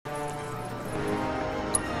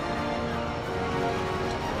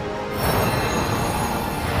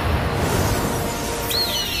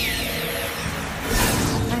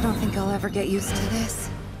ever get used to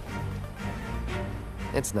this?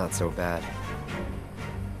 It's not so bad.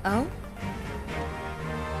 Oh?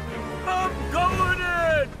 I'm going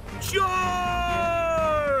in! Charge!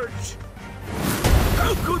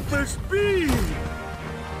 How could this be?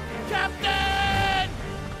 Captain!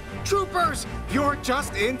 Troopers, you're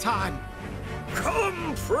just in time.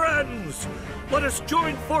 Come, friends! Let us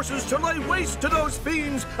join forces to lay waste to those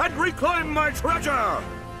fiends and reclaim my treasure!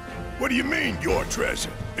 What do you mean, your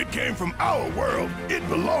treasure? It came from our world. It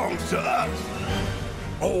belongs to us.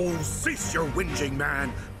 Oh, cease your whinging,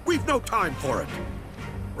 man. We've no time for it.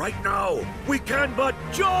 Right now, we can but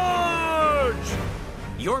charge!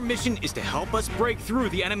 Your mission is to help us break through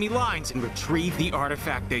the enemy lines and retrieve the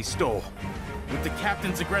artifact they stole. With the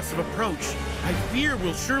captain's aggressive approach, I fear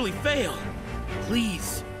we'll surely fail.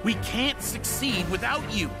 Please, we can't succeed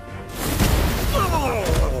without you.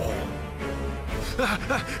 Oh!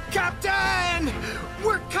 Captain!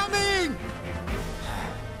 We're coming!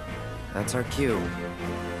 That's our cue.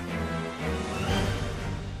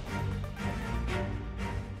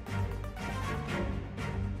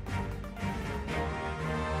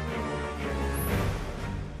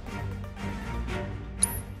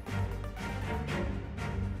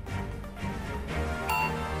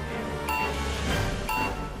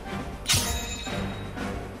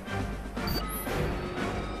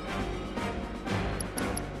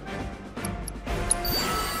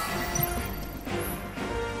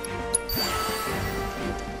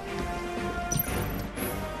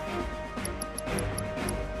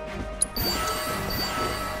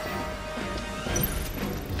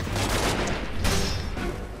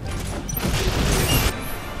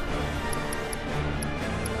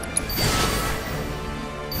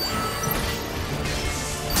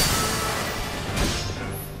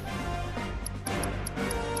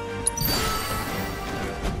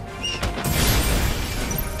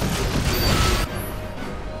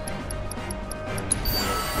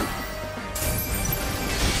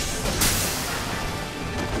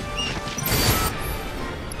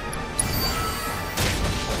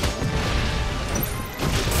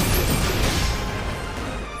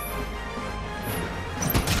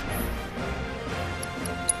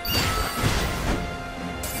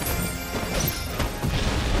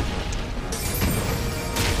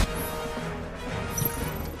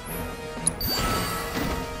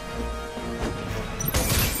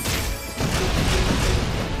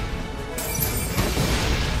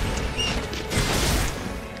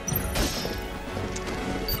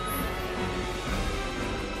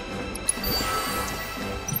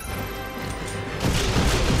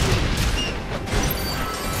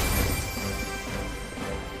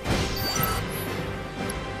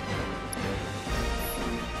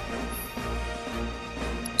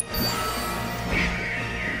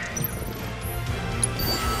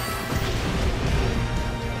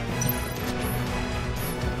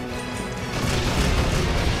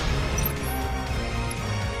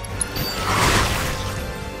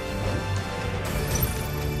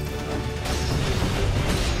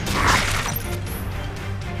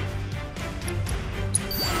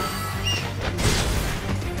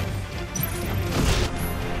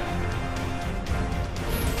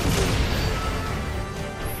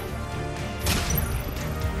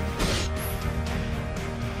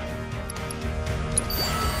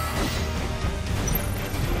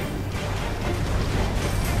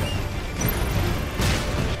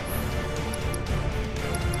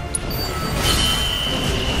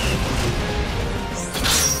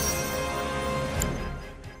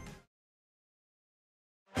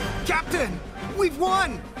 Captain! We've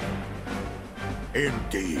won!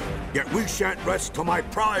 Indeed. Yet we shan't rest till my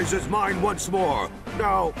prize is mine once more.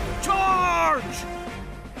 Now, charge!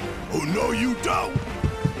 Oh, no, you don't.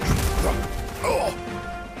 Oh.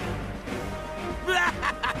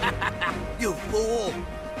 You fool!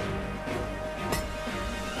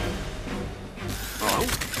 Oh?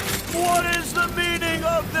 What is the meaning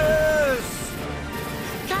of this?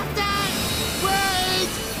 Captain! Wait!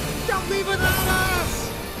 Don't leave without us!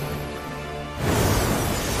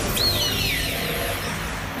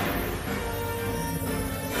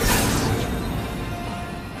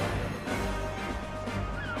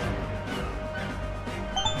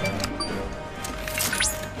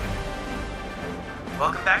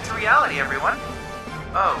 Welcome back to reality, everyone.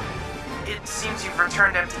 Oh, it seems you've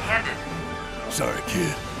returned empty-handed. Sorry,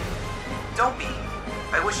 kid. Don't be.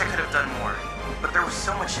 I wish I could have done more, but there was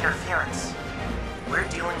so much interference. We're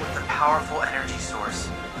dealing with a powerful energy source,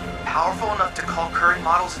 powerful enough to call current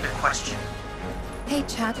models into question. Hey,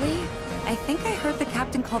 Chadley, I think I heard the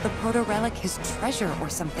captain call the proto-relic his treasure or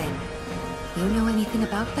something. You know anything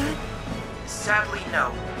about that? Sadly,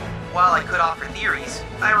 no. While I could offer theories,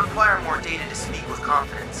 I require more data to speak with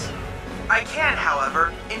confidence. I can,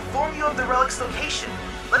 however, inform you of the relic's location.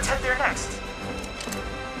 Let's head there next.